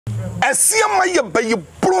Asiamah ye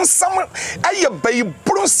Bayibrosam, aye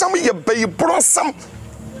Bayibrosam,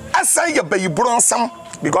 asa ye Bayibrosam,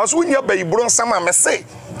 because when you Bayibrosam, I may say,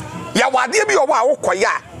 ya wadi be owa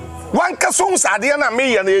okoya. One person Sadiana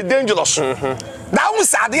me and a dangerous. Now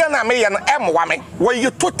Sadiana me and M1, where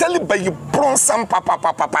you totally Bayibrosam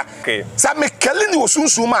papa. Okay. So me killing you soon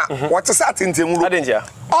suma. What is that in the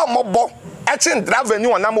oh, mobo, etching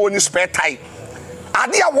avenue and I'm only spare time.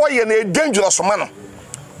 Adia warrior and a dangerous man.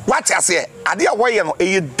 What I say, Adia warrior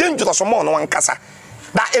a dangerous man one casa.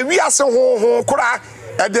 That a we are so home, cry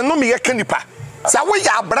at the nomi a canipa. So we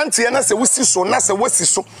are brandy and as a whistle, so that's a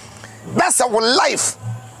whistle. That's our life.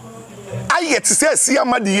 I yet to say,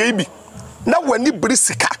 Asiamah the Abi. Now when you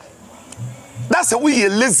brisika. That's a way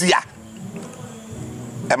lazy.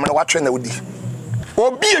 I'm not watching the woody.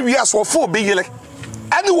 Or be a years or 4 big. And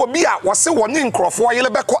it will be a was say 1 in crop for a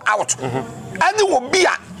back out. And it will be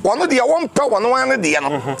a one of the 1 per 1 of the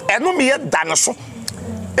and no me a dinosaur.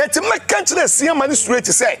 It's my country, Asiamah straight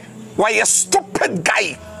to say, why a stupid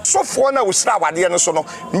guy. So for now, we start with the answer.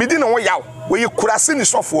 Midin away out where you could have seen the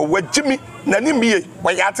software where Jimmy Nanimie,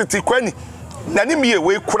 where you had to take any Nanimie,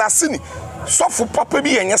 where you could have seen it. So for Papa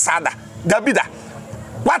be and your sada, Dabida.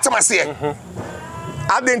 What am I saying?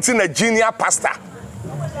 I didn't see a junior pastor,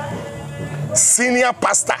 senior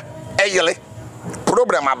pastor, Ayele,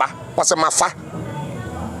 program aba, was a mafa,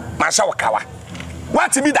 Mashawakawa.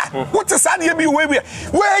 What to be that? What is that? You be where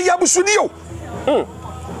Yabusudio?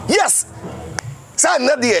 Yes.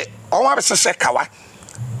 Sana die o wa be shekawa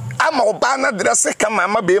ama oba na dress ka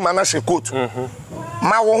mama be ma na shekotu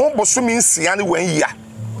ma wo ho bosumi nsia ne wan yia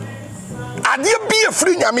ade bi e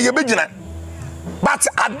firi nyame ye begina but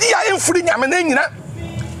ade a enfiri nyame na nyina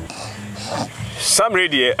Sam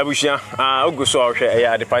radio abushia oguso ohwe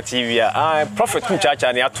Adepa TV prophet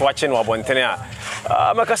Kumchacha ne ato ache no abontene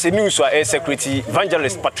maka se news a security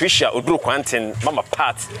evangelist Patricia Oduro Quantin mama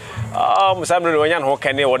part Sam radio nya no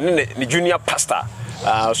kane woni ne junior pastor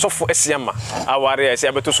so for Asiamah aware ese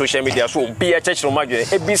abeto social media so be a church no madwe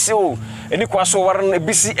ebisi o eni kwaso ware no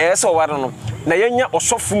ebisi so ware no na yenya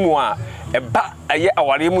osofu mu a eba aye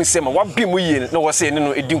aware mu nsema wabi mu yie na wo se eni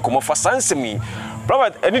no edi nkomo fa sansemi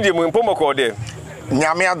Robert eni de mu mpomo ko de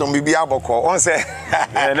nyame adom bibia aboko on say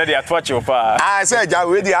na de atwache opa I say ja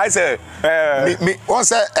we di I say me on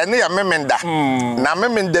say ene ya memenda na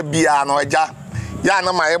memenda bia no ja ya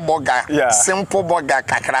na my burger simple burger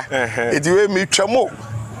kakra ediwe mi twamo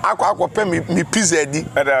akwa pe mi pizza di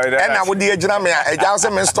and I would dey agina me eja say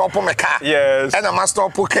me stop me car yes and I must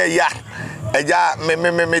stop car ya eja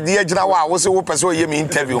me dey agina wa wo say wo person ye me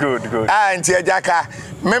interview good nti eja ka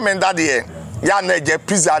memenda de ya na eja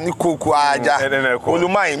pizza ni koku aja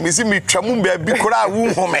olumai mi si mi twam ba bi kora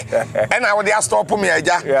wu home and I would dey stop me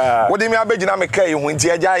eja wo dey me abegina me car hu nti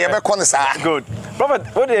eja ye be kone sa good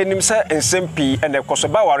Robert what dey nim say nsmp and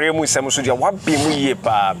kosoba ware mu nsem so dia wabe mu yie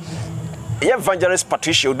pa evangelist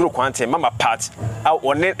Patricia Oduro Quantin mama part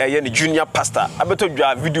one ye junior pastor abeto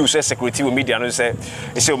dwa video say security with media no say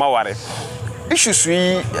e ma ware issues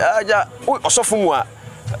we aja osofu mu a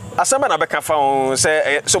asamba na beka fa on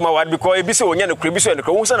say so ma ware because e bi say onya no kure bi so no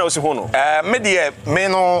kure wo say na wo si ho no me de me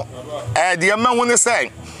no de ma hu ne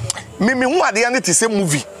say me hu ade ne te say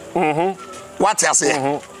movie what you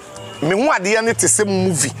say me hu ade ne te say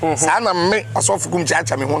movie sa na me osofu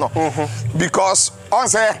Kumchacha me hu no because on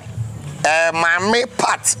say mame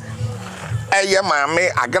part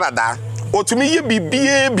mame Agradaa otumi ye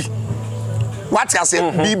bibie bi what you say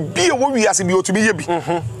bibie wo wi ase bi otumi ye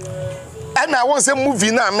bi and I want say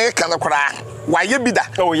movie na America na kora wa ye bi da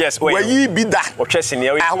oh yes wa yi bi da o twesini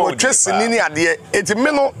ya o twesini ni ade eti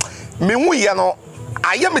me no me hu ye no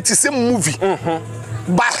aye me ti say movie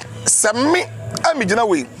but se me amigina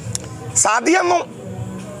we sa ade no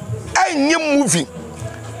anye movie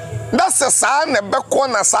that's a sign a beko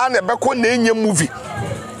na sign a beko na enye movie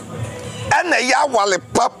and ya wale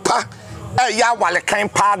papa ya wale kan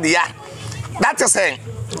pa dia that is saying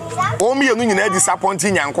o me enu nyina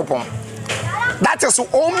disappointing yankopon that is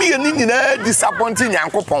o me enu nyina disappointing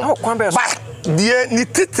yankopon but die ni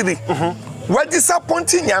titiri we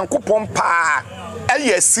disappointing yankopon pa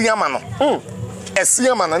Asiamah no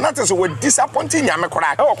Asiamah no that is we disappointing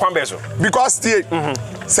yamekora e wo kwan be so because tie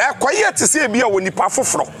say kwaye te say bia woni pa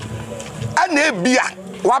foforo ana bia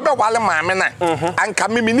wabe wale maame na anka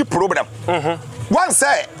me ni problem one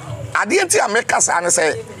say ade America say an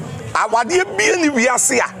say awade bia ni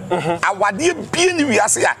wiase a awade bia ni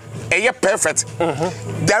wiase a eye perfect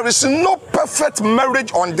there is no perfect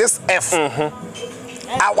marriage on this earth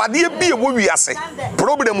awade bia wo wiase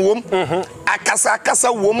problem wom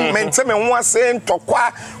akasa wom menteme ho ase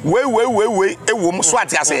ntokwa we e wom so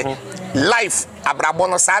ate ase life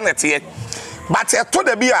abrabono sa na te but to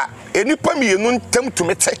da bi a enipa mienu ntam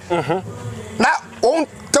tumete na on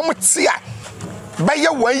tam tia baye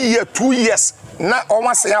 1 year 2 years na on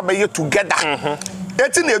wase abaye together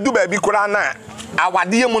eti na edu ba bi kura na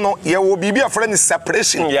awade mu no ye wo bibia friend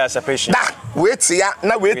separation separation da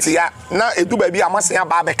wetia na edu ba bi amase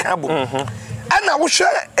aba be kan bo ana wo hwe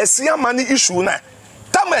Asiamah ni issue na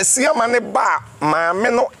tama Asiamah ne ba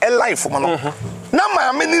maame no life mo no na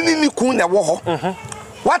maame ni kun na wo ho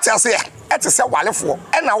what you say et say walefo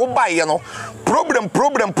na wo ba ye no problem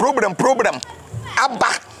aba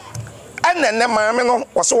ena ne maame no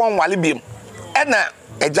wo so won wale biem ena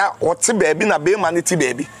eja wo te baabi na be ma ne ti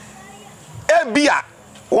baabi ebia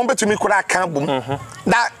won betumi kura kan bom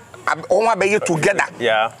that on wa be together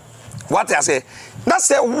what you say that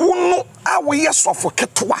say wonu awe sofo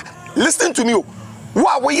ketwa listen to me wo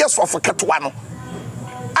awe sofo ketwa no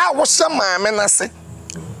a wo hye maame na se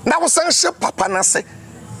na wo san hye papa na se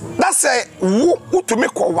that say wo utumi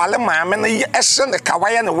ko wale maame na ye hye ne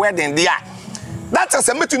kawaye ne wedding dia that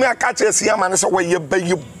say metumi aka che Asiamah na se wo ye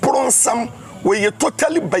Bayibrosam wo ye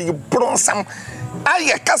totally Bayibrosam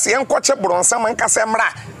aye kase enkoche bronsam nkase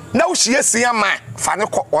mra na wo hye Asiamah fa ne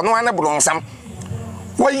ko ono ane bronsam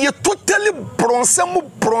wo ye totally bronsam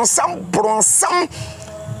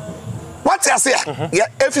what you say yeah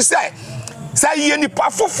if you say ye ni pa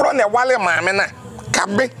foforo na wale maame na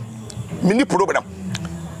kabe mini program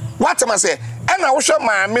what am I say na wo hwe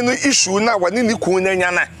maame no issue na wani ni kun na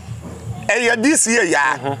nya na eye this year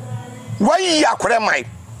ya wai akore mai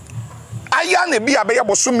aya na bi abe ye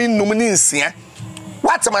boso mi num ni nsia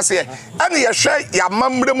what am I say ana ye hwe ya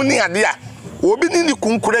mamrem ni ade a obi ni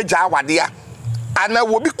kun kura ja awade a ana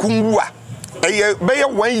obi kun wu a eye be ye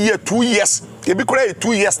 1 year 2 years e bi kura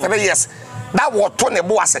 2 years 3 years that wo to ne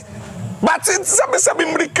bo ase but sabi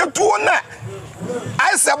mrikatu na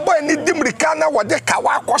I say boy ni dimrika na wode ka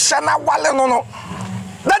wa kwosha na wale no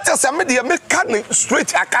that is a media make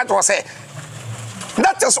straight account was say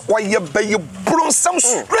that is why you Bayibrosam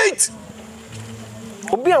straight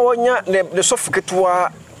obi a wonya ne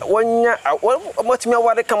sofiketua wonya matimi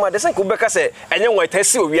awade kama de sen ko beka se enye nwa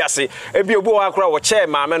tasi owiase ebi obi wa akora wo che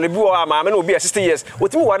maame no bi wa maame no obi 60 years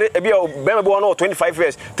otimi wade ebi bema bi wa no 25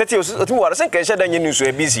 years 30 years otimi wade sen kan sheda nye news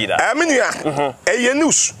e busy da aminia eye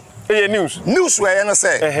news we na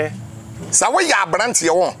say sa wo ya brant ye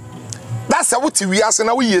won that's how ti wiase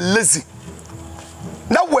na wo ye lazy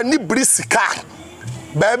na wani brisika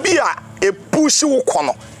baabi a e push wo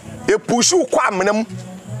kono e push wo kwa amenam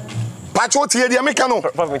pacho tie dia meka no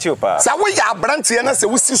sa wo ya brant ye na se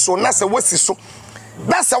wo si so na se wo si so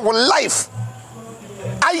that's our life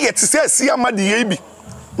ayet se Asiamah de ye bi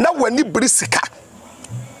na wani brisika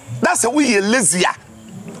that's how we ye lazy a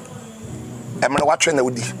emre wa twe na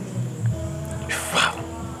wodi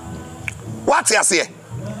what you say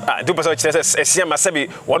do person Asiamah sabi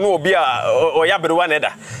wono obi a oya berewa na da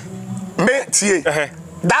me tie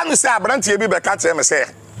dan say abrantie bi be ka tell me say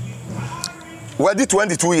wadi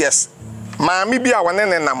 22 years maami bi a wone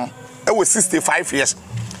nenam e wo 65 years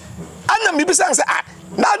ana mi bi say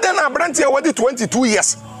na den abrantie wadi 22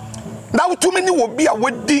 years now too many wo bi a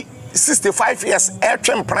wadi 65 years e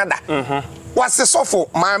twem prada wase sofo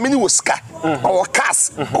maami ni wo ska o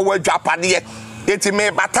cars o wadwapade eti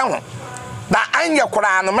me bata ho na anya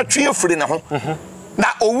kora no matwe afiri ne ho na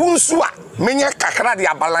owunsu a menye kakra de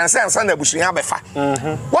balance ansa na busuya befa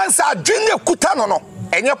once adwene kuta no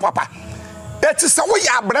enye papa eti se wo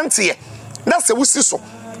ya abrantie na se wo si so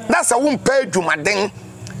na se wo mpa adwumaden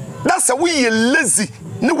na se wo ye lazy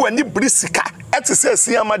ne wani brisika eti se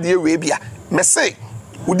Asiamah de we bia me se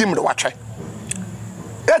wudi mre watwe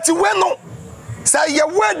eti we no sa ye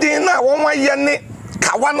wedding na won wa ye ne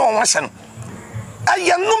kawa na won wa hye no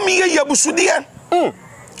ayanum ye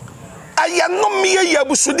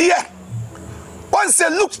yabusude one say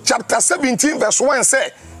Luke chapter 17 verse 1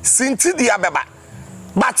 say sinti dia beba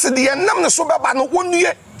but the nam ne so beba no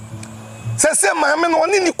wonue say maame no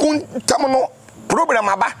oni ni kuntam no problem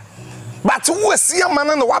aba but wo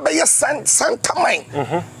Asiamah no wa be ye santaman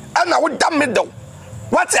ana wo da middle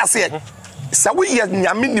what you say say we ye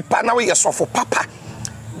nyame nipa na we ye sofo papa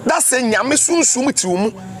that say nyame sunsum ti wo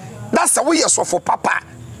mu that's how we so for papa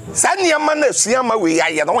saniama na Asiamah we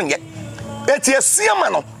ya no nye eti Asiamah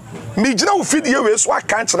no me gina wo fidie we so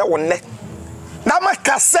aka kire wonne na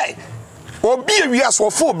maka say obi ewia so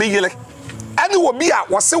fo obi yele ani obi a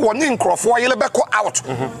wo se woni nkrofo yele beko out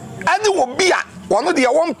ani obi a wono de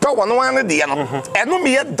won pa wono ane de no eno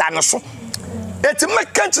me ye dane so eti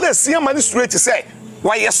maka kire Asiamah ni straight say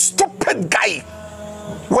why a stupid guy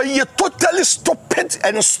why you totally stupid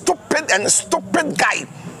guy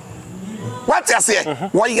What you say?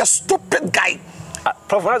 Why you stupid guy?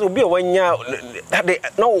 Prof, will be when you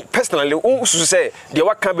no personally, who say the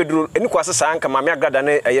what can be do any quasi sanka, Mamma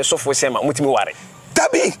Agradaa, a yes of Sema, Mutimiwari.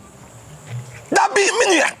 Dabi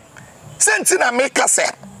Minia. Sentina make us say.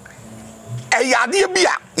 A yadia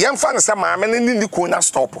bia, young fan some mamma in the corner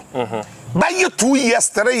stop. By you 2 years,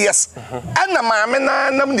 3 years, and a mamma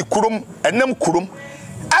nam the kurum and nam kurum,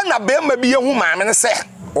 and a bear may be a woman and say,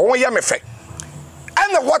 oh, yamefe.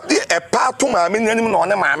 And what the a part to my minimum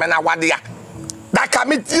on a mamma and a wadia. That can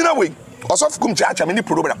meet dinner way, also Kumchacha mini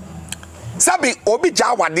program. Sabi Obi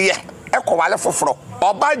Jawadia, a koala for fro,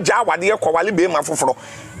 or by Jawadia Kowali Bema for fro.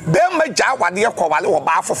 Bema Jawadia Kowali or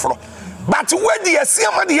bar for fro. But where the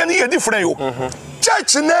Asiamah the any different you.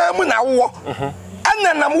 Church name now. And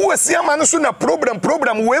then I'm with Asiamah soon a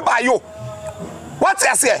program way by you. What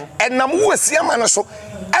I say? And I'm with Asiamah so.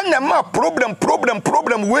 And then my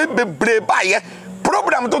problem way be by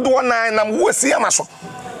program to do one and I'm with Asiamah so.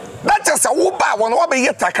 That's just a whoop one over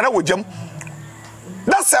yet takara with them.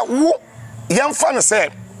 That's a whoop young fan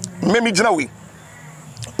say, Memi Janawi.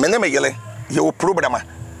 Meneme yele, you programmer.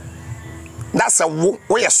 That's a whoop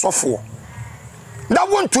where you software. That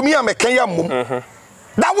one to me, I'm a Kenya mum.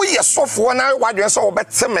 That way, you software now, what you saw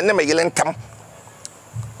better meneme yelen tam.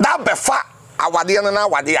 That befa, our dear and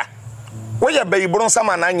our dear. Where your Bayibrosam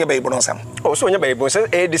and your Bayibrosam. Oh, so your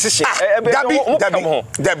Bayibrosam, a decision.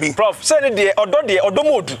 Debbie, Prof, send it or don't or don't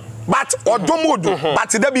mood. But or don't mood, but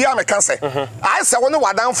Debbie, I'm a cancer. I said, when you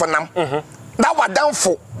were down for them. That was down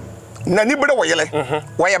for Nanibra Wayele,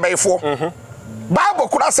 where you bay for. Bible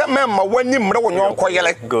could have said, Mamma, when you know,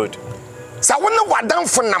 Coyele. Good. So when you were down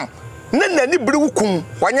for them, Nanny Brukum,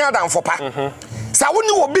 when you're down for pa. So when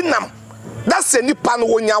you will be nam, that's a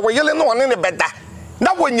nipan when you were yelling on any bed.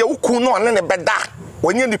 Now when you could not on any bed,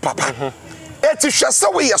 when you need papa. It is just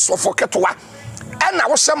so we are so for Ketua. And I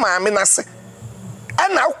was some mammy.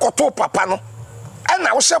 And now koto papa no and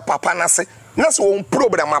now share papa na se na so on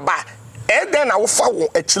program aba e den na wo fa wo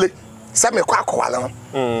actually say me kwa kwala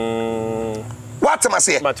what am I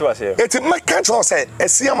say it make control say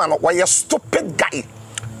Asiamah no why stupid guy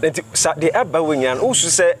the aba wenyan who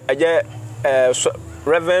say aye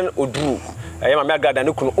Reverend Oduru aye Mama Agradaa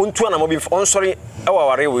no kunu ontu na mo bi on sorry e wa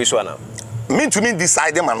ware we so na me to me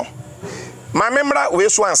decide ma no ma memra we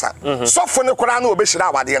so ansa so fo ne kora na obehira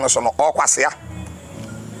awade no so no okwase ya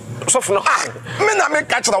so for no me na me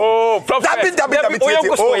catch no oh prof David oh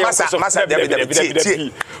masa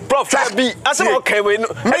David prof David asem okay we no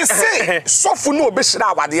me say so for no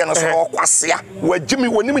obehira awade no so okwase ya wagimi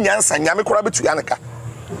wonim nyansa nyame kora betu ya nka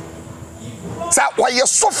sa waye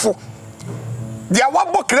sofo dia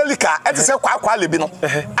wabo krelika e te se kwa lebi no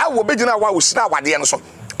awo begina wa wo shira awade no so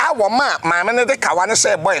awo ma me ne de kawa ne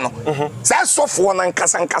se boy no sa sofo na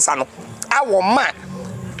nkasa no awo ma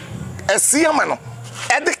Asiamah no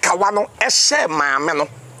ede kawa no ehye maame no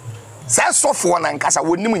sa sofo na nkasa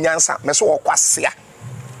wonim nyansa me so wokwasea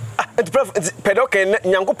pedoke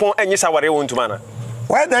nyankopon enyi saware wontuma na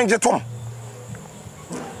why danje tom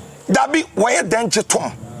dabi why danje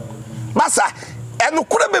tom masa enu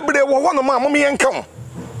kura bebre wo hono ma mom yenka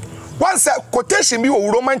once quotation bi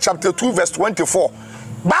wo Romans chapter 2 verse 24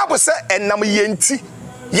 Bible say enam yenti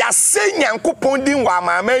ya se nyankopon din wa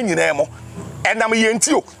maama nyina mo enam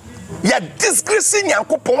yenti o ya disgrace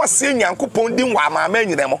nyankopon ase nyankopon din wa maama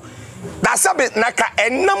nyina mo da sabe naka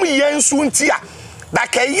enam yensu ntia da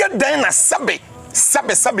ka ye den na sabe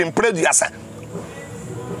mpreduasa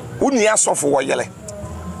uni asofo wo yele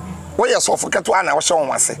wo ye sofo keto ana wo hye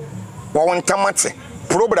won ase wo ntamate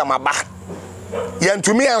program aba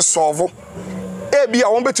yantumi en solve ebi a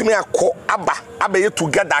won betumi akọ aba ye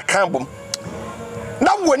together kambom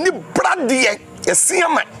na woni brade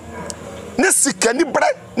Asiamah ne sikani bra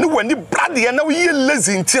ne woni brade na wo ye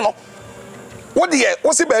lazy ntino wo de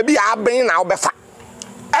wo se ba bi aben na wo befa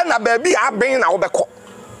na ba bi aben na wo beko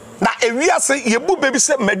na ewiase ye bu bebi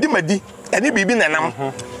se madi ene bibi nanam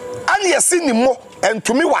ana ye sini mo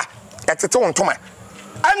entumi wa etete wontoma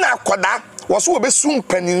ana akoda wo so obesu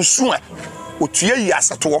mpaninsu a otua yi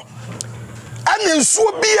aseto ana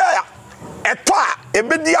nsuo bia eto a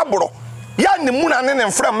ebedi aboro ya ne mu na ne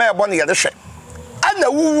mfra ma ebo ne ye de hwe ana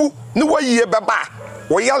wuwu ne wayiye beba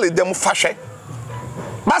wo yale dem fahwe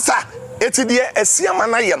basa etidie Asiamah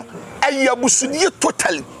na ye no ayabusudie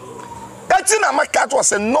totally etina makat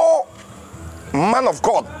was a no man of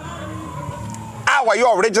God our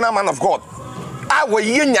your original man of God our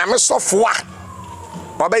ye nyame sofo a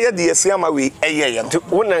obeye de Asiamah we eyeye no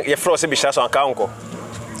wona ye fro se bi sha so anka onko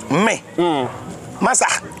me masa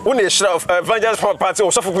wona ye shira of evangelist party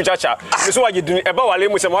o sofo Kumchacha so waje dun eba wale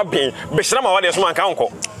mu se mo ben be shira ma wade so anka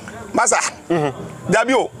onko masa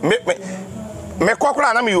dabio me me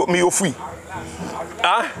kwakura na me ofui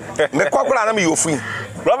me kwakura na me ofui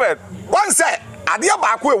Robert one say ade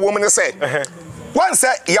ba ko ewo me ne say one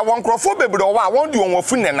say ya won krofo bebre o wa won di won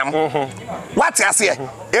afu nenam what ase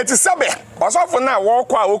eti sebe osofo na wo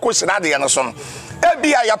kwa wo ko shira de no so no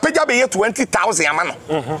ebia ya pagya be 20,000 ama no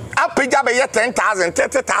apagya be 10,000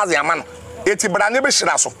 30,000 ama no eti bra ne be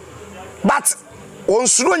shira so but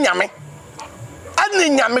onsuro nyame ani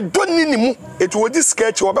nyame doni ni mu eti wodi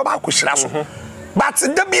sketch wo be ba ko shira so but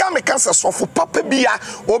de bia me kan se sofo papa bia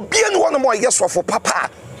obia ni wono mo ye sofo papa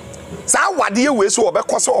sa wade we so wo be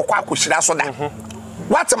ko se okwa akoshira so da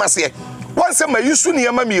what am I say one say my yusu ni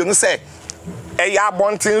yama mienu say ya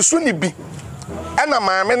abonten su ni bi ena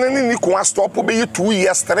maame ne ko stop be 2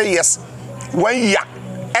 years 3 years 1 year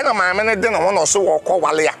ena maame ne de na won so wo ko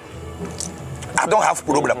wale ya I don't have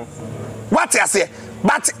problem what I say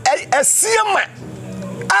but Asiamah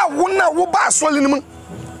wona wo ba asole nimu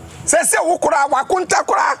se wo kura wa konta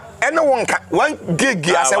kura ene wonka wan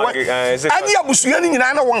gegi ase wan ani abusuya ni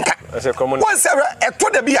nyina na wonka won se eto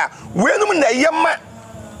da bia wenum na yema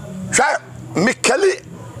hwa mekali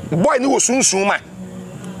boy ni wo sunsun ma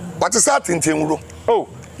what is that tintenwuro oh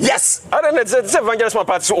yes I don't know it's evangelist my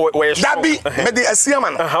part where dabi me de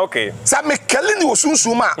Asiamah no okay sa mekali ni wo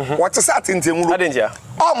sunsun ma what is that tintenwuro adenja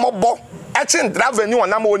o mobo echi driver ni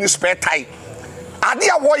wona ma woni spare tire ade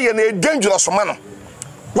a wo ye na dangerous ma no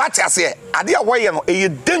what I say ade a wo ye no e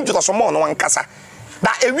dangerous ma no wankasa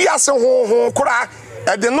da ewi ase ho kura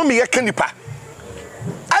e de no me ye kanipa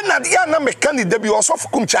ana dia na mechanic da bi osof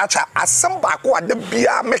Kumchacha asem ba ko ade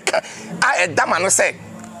bia meka a edama no say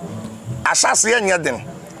asase anya den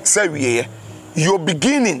say wiye your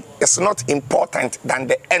beginning is not important than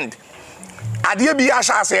the end ade bia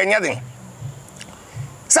asase anya den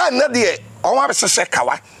say na de o wa be hye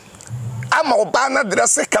kawa ama oba na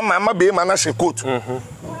dress kama ama be ma na hye coat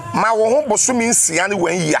ma wo ho bosumi nsia ne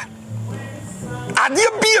wan yia ade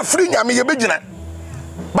bia free nyame ye begina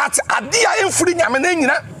but adia enfuri nyame na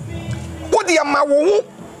nyina wodi ma wo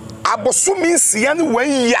abosumi nsia ne wan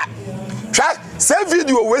yia twa se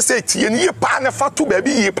video we say tie ne ye pa ne fatu ba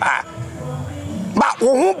bi ye pa ba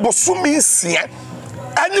wo ho bosumi nsia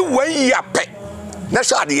ani wan yia pe na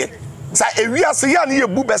sha ade sa ewia se ya ne ye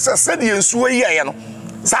bu bese se de ensuo ye no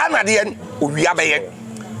sa na de owia be ye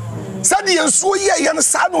sa de ensuo ye no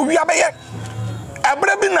sa na owia be ye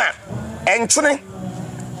ebre bi na enchene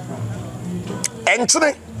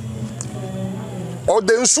o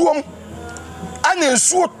de nsuom ani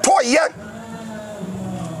nsuo toye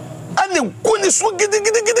ani guni so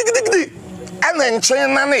gidi ana enchene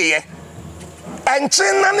na ne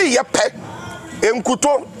ye pe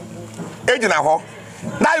enkuto ejina ho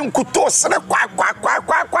na enkuto sere kwa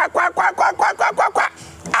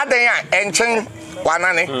adan ya enchene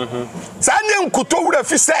wanane sa ne enkuto wura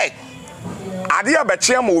fi se ade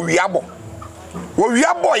abeche ma owiabo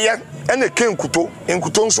owiabo ye ene kenkuto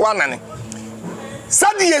nso anane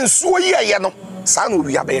sadi ensuo ye no sa no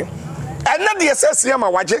wiabe ene de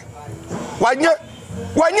Asiamah waje wanya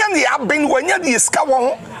ne aben wanya de ska wo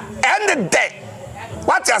ho ene de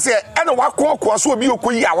what I say ene wakon so obi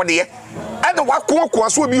okoyi awode ye ene wakon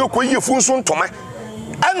so obi okoyi funso ntoma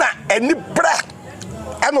ene bra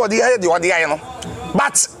ene ode ye no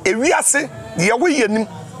but ewiase de we yanim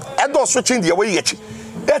edo so chin de we yechi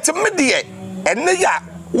et me de ene ya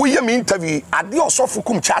we me interview ade osofu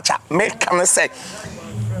Kumchacha me kan say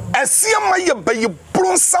Asiamah ye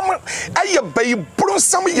Bayibrosam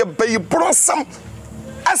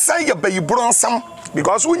asan ye Bayibrosam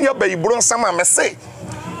because when ye Bayibrosam me say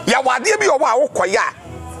ya wade bi o wa wokoya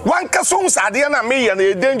wanka so usade na me ye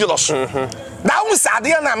na dangerous na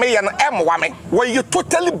usade na me ye na emwa me we you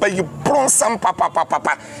totally Bayibrosam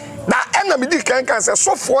papa na ena me di kan say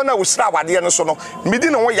sofo na usira wade no so no me di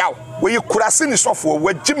no wo yaw we kurase ni sofo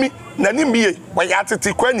wagimi na ni miye we ya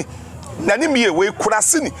tete kwani na ni miye we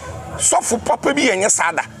kurase ni sofo papa bi yenye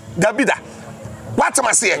sada dabida what am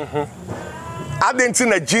I say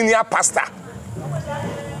adentina junior pastor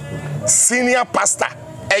senior pastor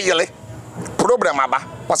eyele problem aba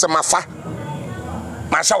was mafa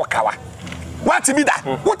masha wakawa what be that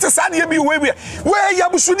what is sad ye bi we ya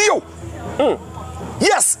busudi o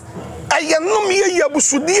yes ayenom ye ya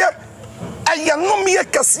busudi ayenom ye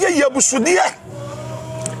kase ye busudi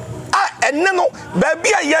enne no ba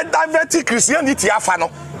bia ye diverted Christianity afa no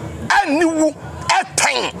aniwu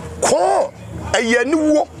eten ko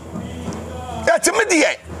ayaniwu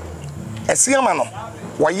etimedie Asiamah no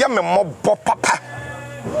waye me mobo papa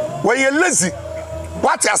waye lazy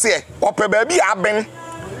what I say ope ba bia aben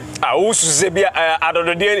usuze bia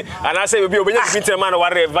adodode ana say obi obenya fintere man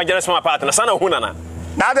ware evangelist my partner sana hu nana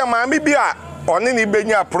na de maami bia oni ni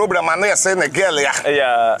benya problem ana yese na girl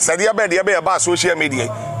ya said ya be ba social media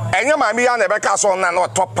enya maami ya na be ka so na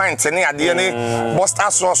top pint ne ade ne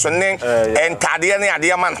buster sauce ne entade ne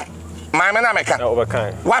ade man maami na meka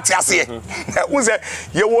what you say uze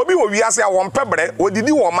ye wo bi wo wiase a wo mpebre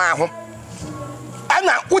odidi wo ma ho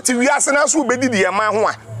ana uti wiase na so obedidi ye ma ho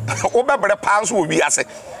a wo bebre pa so wo wiase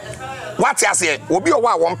what you say obi o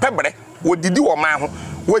wa wo mpebre odidi wo ma ho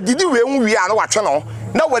wadidi we hu wi a na watwe no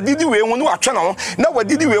na wadidi we hu no watwe no na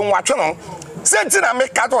wadidi we hu watwe no senti na me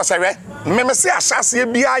ka to sewe me se ahase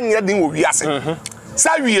bia anya din wo wi ase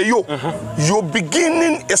sa wie yo your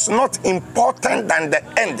beginning is not important than the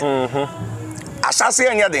end ahase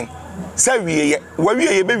anya din sa wie ye wa wie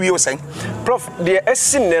ye be wie o sen prof de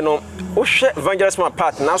esin ne no wo hwe evangelist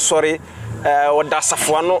part na sorry wo da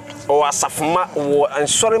safo no wo asafoma wo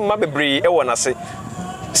ansori ma bebre e wo na se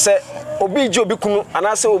obi je obi kunu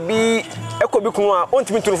anase obi ekobi kunu a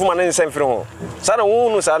ontimi tunu fuma na nsem firi ho sa na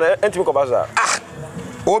wonu sa na entimi ko baza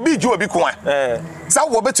obi je obi kunu sa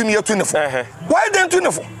wo betumi yetunu fo why don't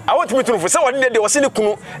tunu fo I want me to know sa woni de wo se ne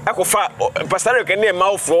kunu ekofa pastor ke ne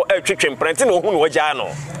maufro atwetwe mprente na ohunu wagya no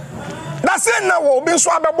na se na wo obi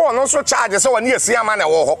nso abebo no nso charge se woni Asiamah na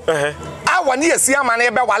wo ho a woni Asiamah na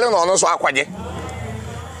ebe wale no nso akwaje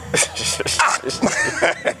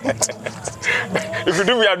if you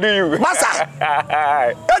do me I do you masa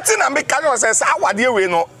eti na me kan say sa awade we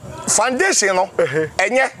no foundation no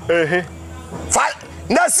enye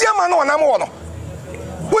na Asiamah no na mo no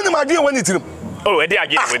woni ma dwe woni tirim oh e dey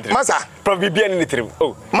agye woni tirim masa prof bibia ni tirim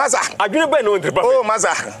oh masa adwene ba no tirim oh masa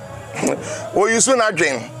o yusu na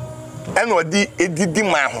dwen eno odi edidi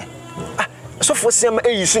ma ho so for Asiamah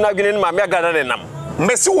e yusu na dwen ni ma me Agradaa ne nam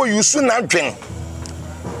mesi o yusu na dwen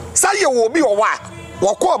sa ye wo bi wo wa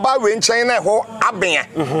wako ba we nchen na ho abenya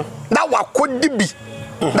na wakodi bi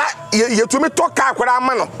na ye tumi to ka akwara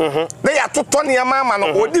ama no na ya toto ne ama ama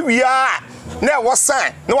no odi wia na wo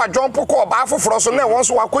san na wa jump ko ba foforo so na won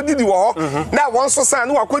so wakodi di wo na won so san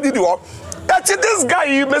na wakodi di wo that this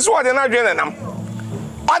guy me so ode na dwen nam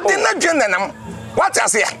ode na dwen nam what you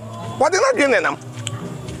say ode na dwen nam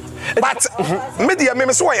but media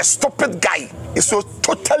me so a stupid guy. It's a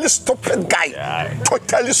totally stupid guy.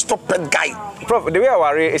 Totally stupid guy. Prof, the way I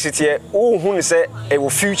worry is it here, who say a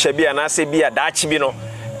future be an answer be a Dutch bino,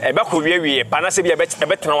 a back of we panasa be a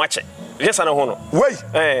better watch it. Just an hono. Wait,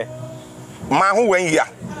 Mahu 1 year.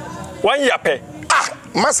 1 year pay.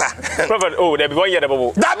 Massa. Prophet, oh, there be 1 year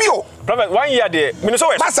above. Dabio. Prophet, 1 year there.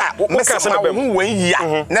 Minnesota. Massa, Mahu 1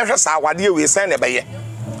 year. Never saw what you send a bay.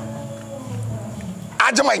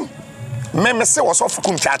 Ajamai, me say was off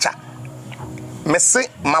Kumchacha. Me say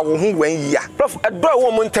ma wo hu 1 year. Prof, adwa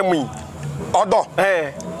wo montamu. Odo.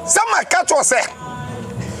 Some catch was say.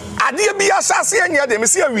 Ade bi asase anya de me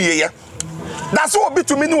say awie ye. That's what be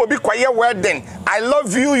to me no be quiet wedding. I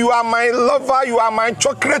love you, you are my lover, you are my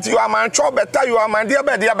chocolate, you are my chobeta, you are my dear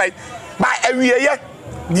by awie ye.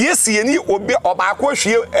 Yes ye ni obi obaako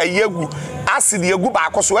hwie ayegu. Asidi egu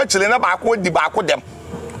baako so akile na baako di baako dem.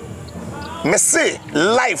 Me say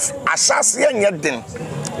life asase anya den.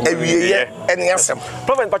 Ewiye eniasem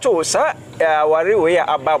prophet pacho sa ware we ya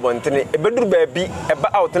ababontene ebeduru ba bi eba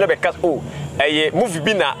out na be ka o eye movie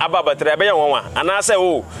bi na ababontene ebe ya wonwa ana say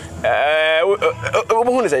o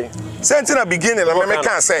obo hu ne say sentina beginning na me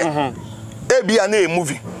kan say e bi na e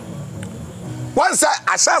movie once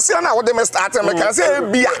asase na wo de me start me kan say e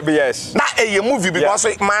bi yes na eye movie because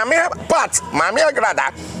maami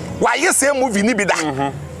Agradaa why you say movie ni bi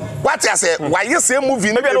da what you say? Why you say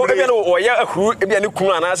movie? Maybe no, ya akuru ebi ani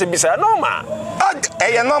kunu ana se bisa normal.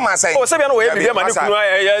 Normal say. Oh, sebi no we bi ma ni kunu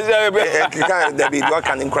kan there be what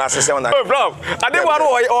can increase say on that. Oh, bro. Adepa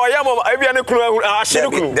no ya mo ebi ani kunu ahye ni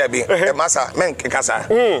kunu. There be massa men kasa.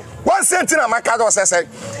 One sentence na maka do say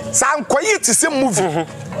san koyi ti say movie.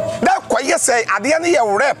 That koyi say ade ani ye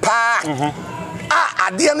wure pa.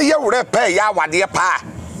 Ade ani ye wure pa ya wade pa.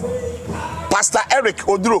 Pastor Eric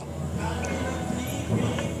Oduro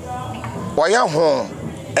waya ho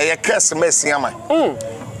eye kese Asiamah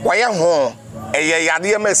waya ho eye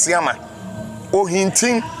yade Asiamah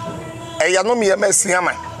ohintin eye no me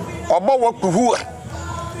Asiamah obo wakuhu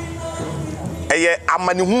eye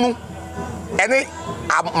amanihunu ene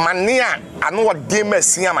amania anu wade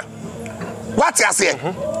Asiamah what you say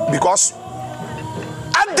because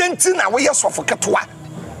identity na we yesofo ketwa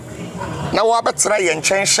na wa betra ye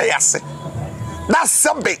nchen hye ase that's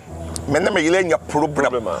something me na me yele nya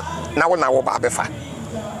problem na wo ba befa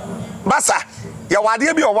basa ya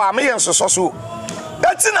wade bi o wa me yensoso so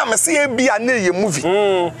eti na me se e bia na ye movie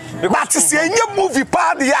but se enye movie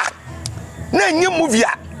pa de ya na enye movie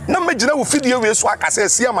a na me gina wo video we so akase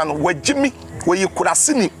Asiamah no wagimi where you could have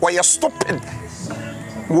seen it, where you're stupid.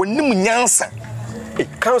 When you nyansa.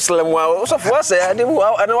 Counselor, so for us, I didn't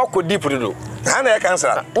walk deep to do. I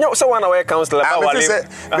counselor. No, so one away counselor. If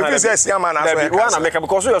you say Asiamah, I want to make a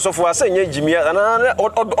because we are so for saying Jimmy and or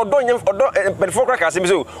don't for crackers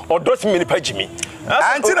or don't mean Jimmy.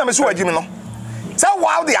 I think I'm a Jimmy. So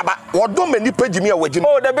wow, the about or don't many pay Jimmy or Jimmy.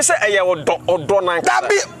 Oh, that be say or don't that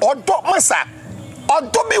be or don't massa. Or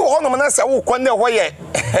don't be one of us who can know where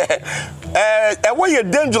you're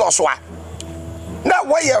dangerous one. Now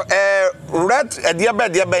why red dear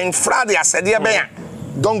bed in Friday I said dear bear.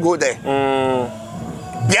 Don't go there.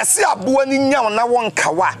 Yes, you are born in now na one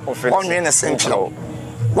kawa on essential.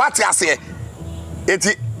 What I say?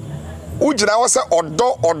 It Ujra was a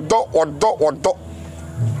odo.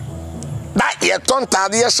 That year ton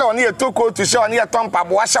tadia show near to to show near Tom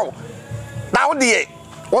Pabwa show. Now dear,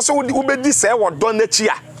 also would Ubedi say what done the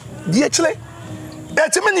chia. Dear Chile,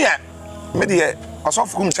 that's a mania. Media, I saw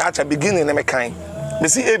Kumchacha beginning in a kind. Me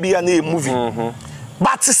see ABA movie.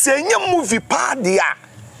 But say your movie party.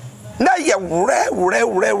 Now you rare.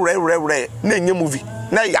 Name movie.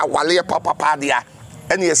 Now you wale papa party.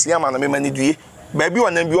 And yes, Asiamah na many do. Baby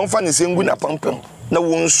one and be fan is in Guna Pumpum. No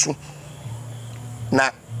one soon. Na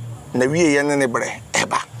we and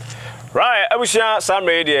eba. Right, I wish some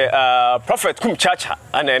radio Prophet Kumchacha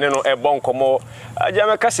and then a bon como.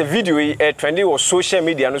 Jamaica se video trendy or social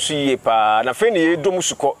media no see pa na feni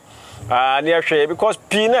domusuko near share because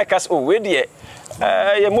Pina cas oh we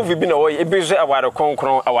a movie been away a busy award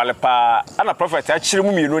concron awale pa and a prophet actually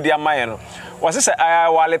mumi no dia man was this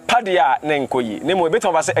awale padia nenkoyi nemo bit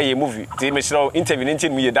of us a movie the mission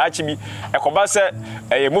interview me that be a cobasa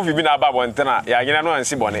a movie been about one tena ya gina no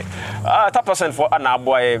ansi bone 10% for an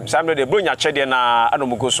boy some de bronya chede na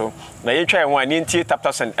anomugoso na ye twa one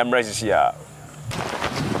 90% embrace here.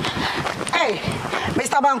 Hey,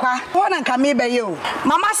 Mr. Bankwa, one and come be you.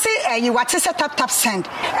 Mama say you what is a tap send.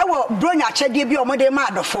 I will bring a check give you more than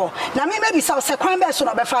mad for. Now me maybe so second so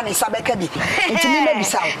no be funny sabekadi. Into me maybe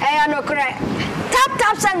so. I no correct.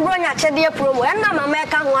 Tap send bring a check dear promo and na mama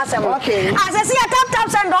can was okay. As I see a tap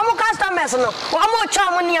send no customers no. One more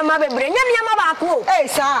charm near my baby. Near my back. Hey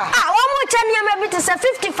sir. One more check near my bit is a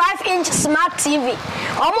 55-inch smart TV.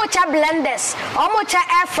 One more check blenders. One more check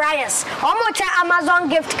air fryers. One more check Amazon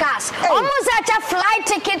gift cards. Almost such a flight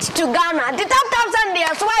ticket to Ghana. The top Sunday,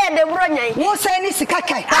 that's why the Bronya. Who say any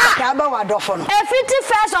Sikaka? About Dofon.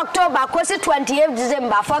 51st October, 28th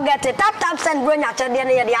December. Forget it. Tap send Bronya to the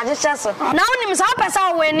other. Now, Nims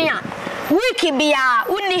Hopper when near. Wiki be a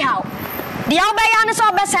Unihow. The Albayans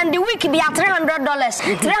over send the week be at $300,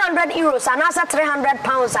 €300, and also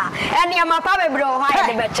 £300. And your papa bro,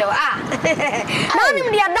 high the better. Now,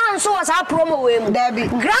 the dance was our promo with Debbie.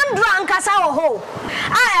 Grand drunk as our home.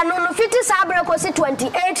 I am on 50 Sabre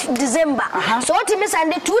 28th December. So, Timmy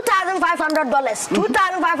send it $2,500,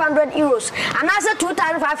 €2,500, and also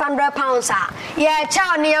 £2,500. Yeah,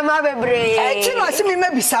 chow near my baby. I see me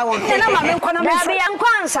maybe so. And I'm a Debbie and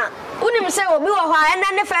Kwanza. Unim say obi wo hwa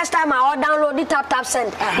and the first time I download the tap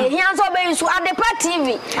send. The hands obey so Adepa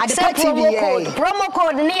TV. Adepa TV promo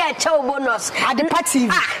code near chow bonus. Adepa TV.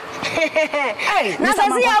 Hey, na say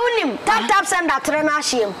unim tap send at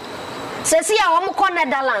Renashim. Sesi ya omo ko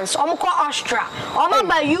Netherlands, omo ko Austria, omo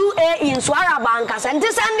ba UAE so Arabankas and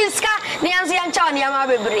this and this ka ni ansi ancha ni ama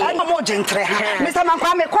bebre. Omo gentre ha. Mr.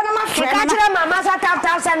 Mankwa me kono ma frɛ ka kire mama sa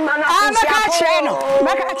tap send mana finsia. Maka kire no.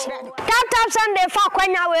 Maka kire. Tap send dey fa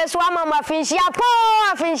kwanya we so mama finsia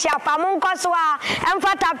pa mun ko so a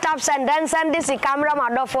emfa tap send then send this camera ma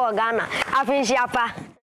do for Ghana. Afinsia pa.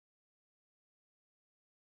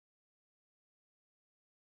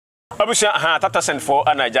 Abusia ha tata send for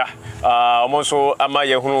anaja omonso ama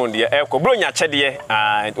ye hunu de e ko bronya chede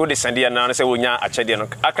o de sende na se wonya achede no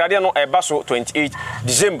akrade no eba so 28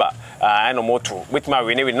 December no moto with my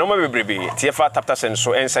we no ma bebrebe tiefa tata send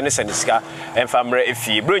so ensene sendika emfa mra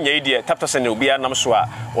efi bronya ide tata send obi anam so a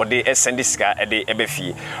o de sendika e de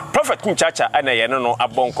ebefi Prophet Kumchacha ana ye no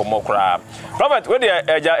abonkomo kra Prophet we de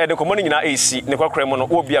eja de komoni nyina esi ne kwakra mu no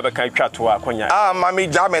obi abeka twato akonya mami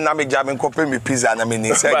jame kope mi pizza na me ni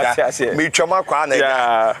sega me twama kwa na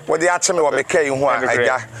ga wo de ache me wo be kai hu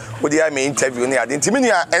aga wo de me interview ni ade ntimi ni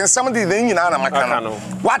ensam de nyina na maka no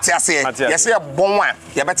what you say yes ye bon a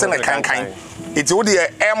ye bete ne kankan iti wo de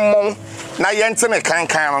emmon na ye nte ne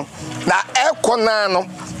kankan na ekona no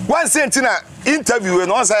wan say ntina interview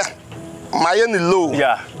no say my ni low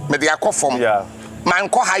me de akofom man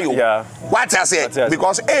ko hayo what you say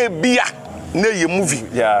because bia na ye movie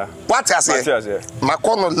what I say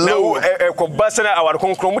makono low ko basana awar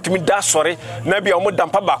konkro mutimi da sori na bia omo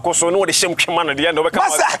dampa ba ko so no de hyem twema na de no be ka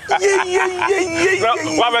masa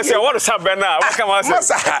wa be say what sabe na wa ka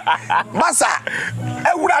masa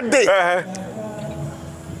ewurade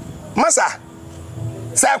masa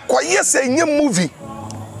say koye say nye movie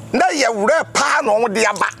na ye wure pa no de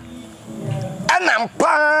aba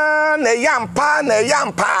anampa na yampa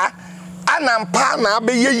anampa na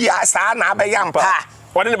abeye asa na abeyampa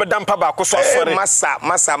wone ne bedampa ba ko so asore masa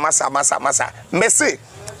mesi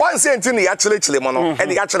won say nti ne ya chile mo no e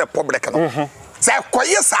de ya chile public no say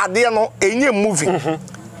koye sade no enye movie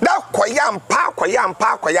da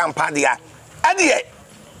koyampa dia e de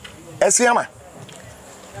Asiamah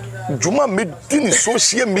juma medini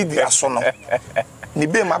social media so no ni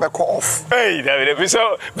be ma be call off hey David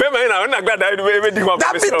so be ma na Agradaa be di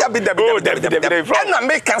ho David na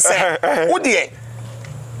make can say wo de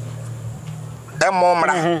mo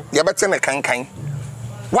mra ye bete ne kankan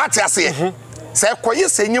what you say say koye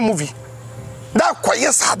senye movie da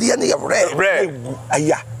koye sade ne ye re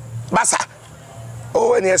aya basa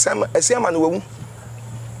o ni Asiamah no wu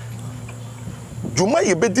juma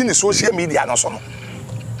ye be di ni social media no so no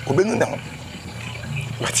obenu ne ho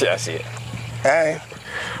Matiasi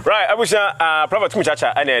right abusha Prophet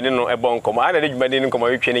Kumchacha ane no ebon komo ane de dwumade ni komo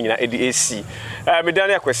wetwe ni nyina edi AC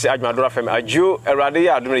medane akwese adwadora fam ajo Awurade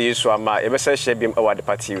ya adom Yesu ama ye bese hye biem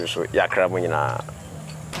Adepa TV so yakra mo nyina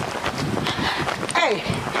hey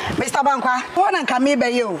Mr. Bankwa wona nka me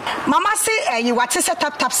be ye o mama say yi wate se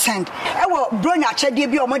tap send e wo bronya chede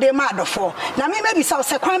bi omode ma adofo na me be bisa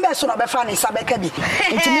se kwan be so no be fa ni sabeka bi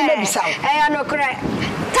ntimi me bisa no kre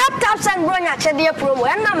tap send bronya chede promo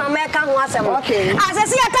na mama e ka ho asem okay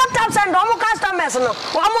asese ya tap send o mo customers no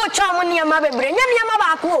o mo cha mo niam bebre nya niam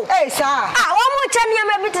ba ko eh sir o mo cha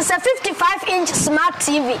niam bi to say 55-inch smart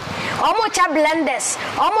TV o mo cha blenders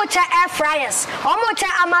o mo cha air fryers o mo cha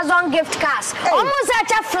Amazon gift cards o mo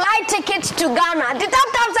cha flight tickets to Ghana the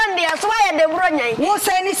tap send there so why the bronya wo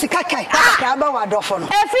say ni sika kai ka ba wa adofo no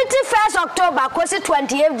 51st October ko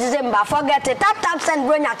 28th December forget it tap send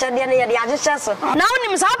bronya chede ne ye de agye so na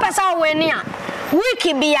unim sa pesa weni a week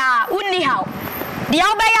bia uni how the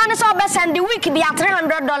obaya no so be send the week bia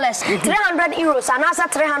 $300 €300 and asa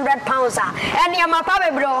 £300 and ya mapa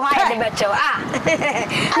bebre o ha de becho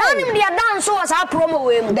na unim dia dance was a promo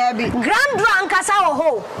we mu grand rank asa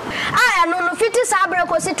ho no 50 sabre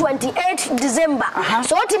ko 28th December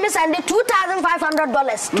so timi send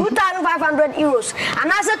 $2,500 €2,500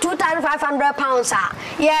 and asa £2,500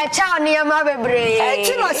 yeah cha niam bebre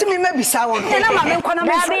ti no si me mabisa won na ma me nkwana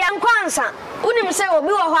me so yankwansa unim say obi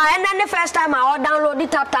wo ha and the first time I download the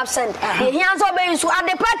tap send the hands of be so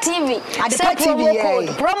Adepa TV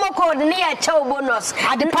promo code ni e cha bonus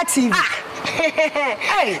Adepa TV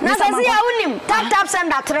na say ya unim tap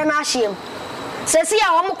send atre na hiem sesi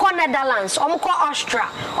ya omo ko Netherlands omo ko Austria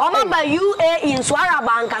omo ba UAE so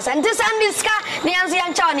arabanka send this ka ni anzi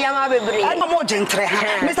ancha ni ama bebre omo gentre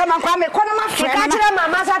ha Mr. Mankwa me kono ma frɛ ka kire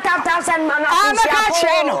mama sa tap send mama maka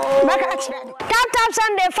kire no tap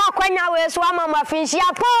send de fa kwanya we so mama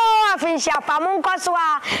afinshia pa mun ko so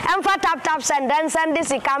a emfa tap send then send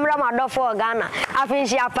this camera ma do for Ghana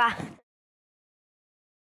afinshia pa